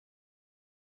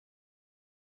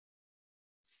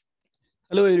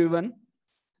Hello everyone,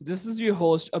 this is your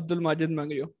host Abdul Majid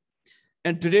Mangrio,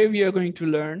 and today we are going to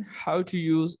learn how to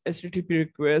use HTTP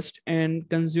request and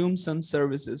consume some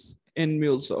services in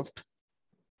Mulesoft.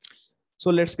 So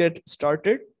let's get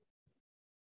started.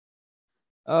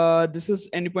 This is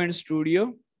Anypoint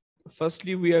Studio.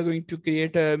 Firstly, we are going to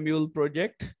create a Mule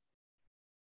project.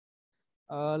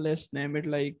 Let's name it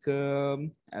like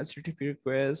HTTP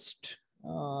request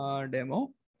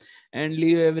demo and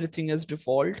leave everything as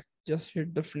default. Just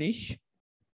hit the finish.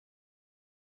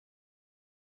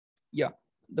 Yeah,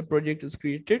 the project is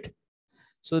created.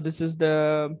 So this is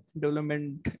the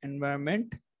development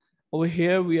environment. Over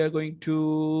here, we are going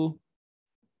to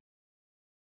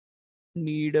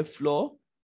need a flow.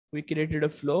 We created a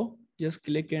flow. Just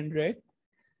click and drag.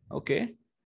 Okay.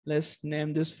 Let's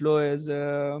name this flow as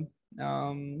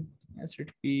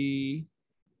HTTP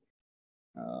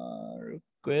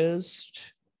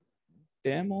request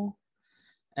demo.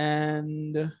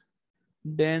 And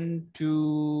then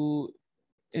to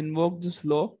invoke this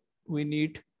flow, we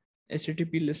need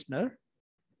HTTP listener.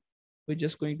 We're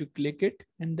just going to click it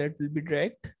and that will be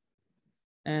dragged.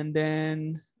 And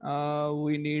then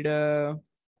we need a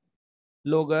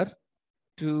logger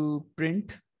to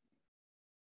print.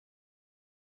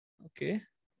 Okay,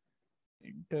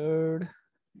 entered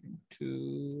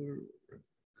into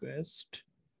request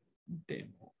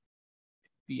demo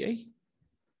API.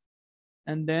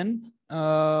 And then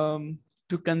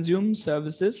to consume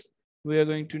services, we are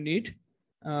going to need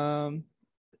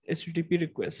HTTP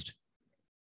request.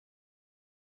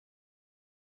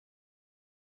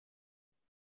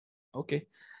 Okay,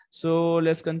 so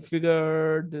let's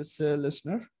configure this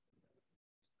listener.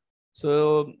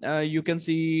 So you can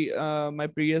see my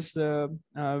previous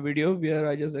video where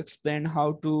I just explained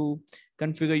how to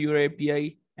configure your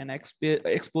API and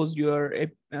expose your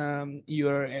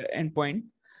endpoint.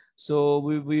 So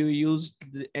we used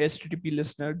the HTTP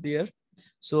listener there.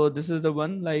 So this is the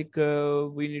one, like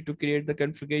we need to create the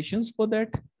configurations for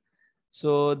that.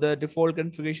 So the default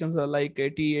configurations are like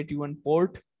 8081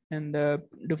 port, and the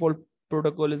default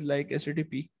protocol is like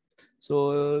HTTP.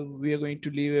 So we are going to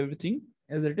leave everything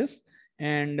as it is.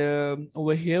 And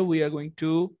over here, we are going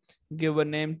to give a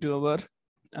name to our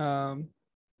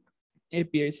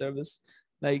API service,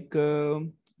 like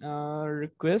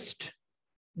request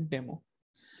demo.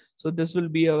 So this will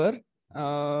be our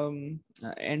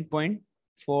endpoint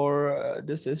for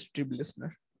this HTTP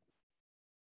listener.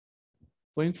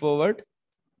 Going forward,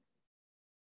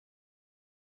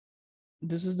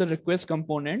 this is the request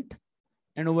component.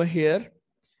 And over here,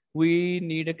 we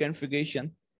need a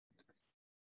configuration.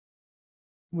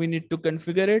 We need to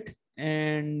configure it,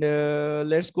 and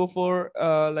let's go for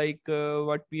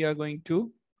what we are going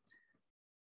to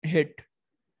hit.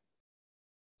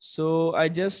 So I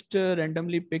just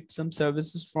randomly picked some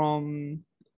services from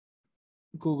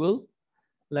Google.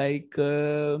 Like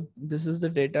this is the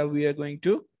data we are going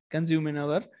to consume in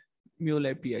our Mule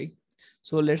API.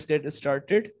 So let's get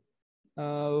started.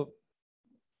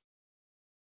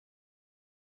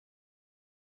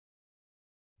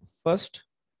 First,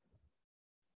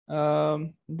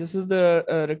 this is the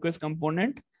request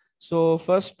component. So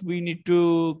first we need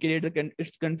to create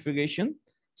its configuration.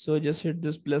 So just hit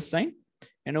this plus sign,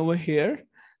 and over here,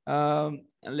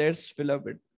 let's fill up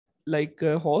it like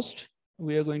a host.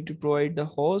 We are going to provide the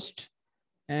host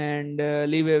and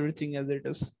leave everything as it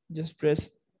is. Just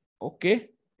press OK.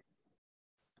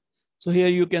 So here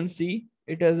you can see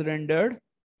it has rendered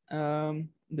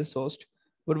this host.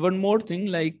 But one more thing,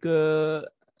 like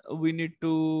we need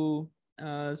to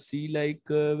see like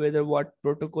whether what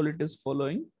protocol it is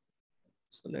following.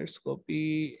 So let's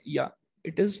copy. Yeah,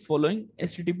 it is following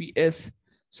HTTPS.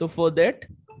 So for that,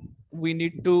 we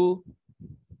need to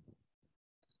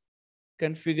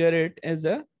configure it as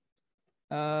a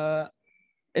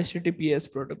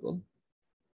HTTPS protocol.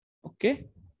 Okay,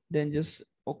 then just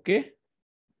OK.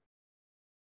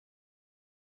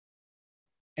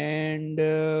 And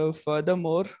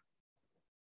furthermore,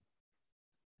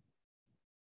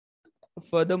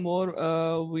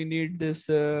 we need this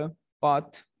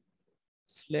path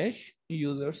 /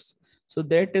 users. So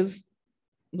that is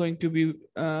going to be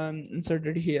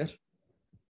inserted here.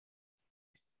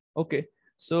 Okay,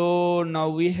 so now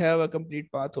we have a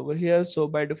complete path over here. So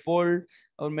by default,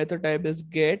 our method type is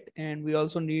get, and we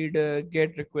also need a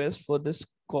get request for this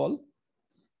call,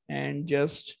 and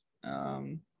just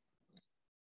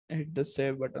hit the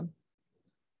save button.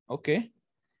 Okay,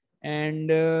 and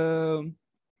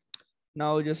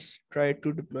now just try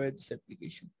to deploy this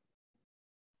application.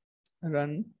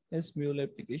 Run as Mule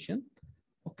application.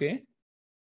 Okay.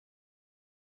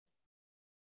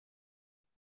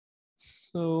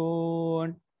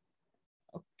 So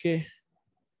Okay,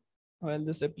 while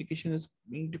this application is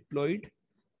being deployed,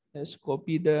 let's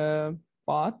copy the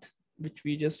path which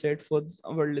we just set for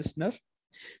our listener.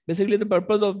 Basically, the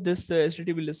purpose of this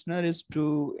HTTP listener is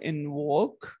to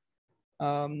invoke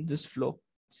this flow.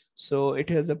 So it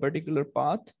has a particular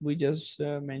path we just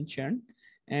mentioned,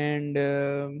 and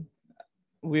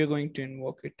we are going to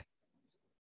invoke it.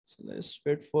 So let's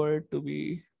wait for it to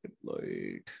be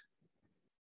deployed.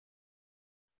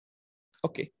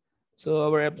 Okay, so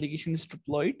our application is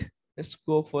deployed. Let's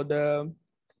go for the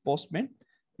Postman.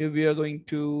 Here we are going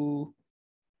to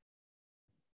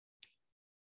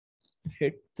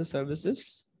hit the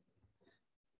services.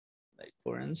 Like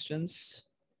for instance,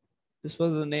 this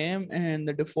was the name and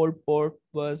the default port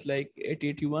was like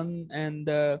 8081, and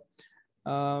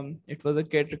it was a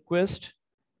GET request.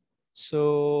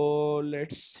 So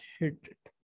let's hit it.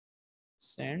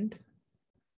 Send.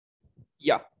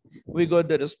 Yeah, we got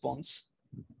the response.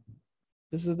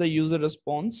 This is the user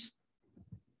response,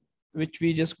 which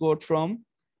we just got from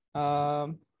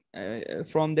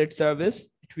that service,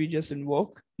 which we just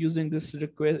invoke using this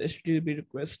request, HTTP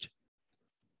request.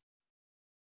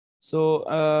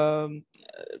 So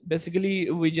basically,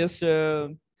 we just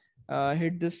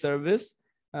hit this service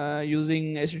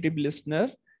using HTTP listener,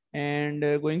 and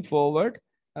going forward,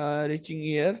 reaching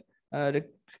here,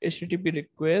 HTTP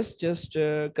request just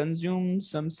consume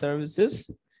some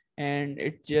services, and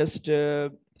it just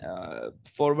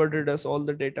forwarded us all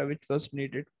the data which was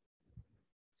needed.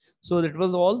 So that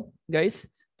was all, guys.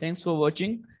 Thanks for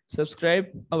watching. Subscribe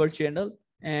our channel,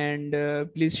 and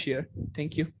please share.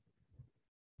 Thank you.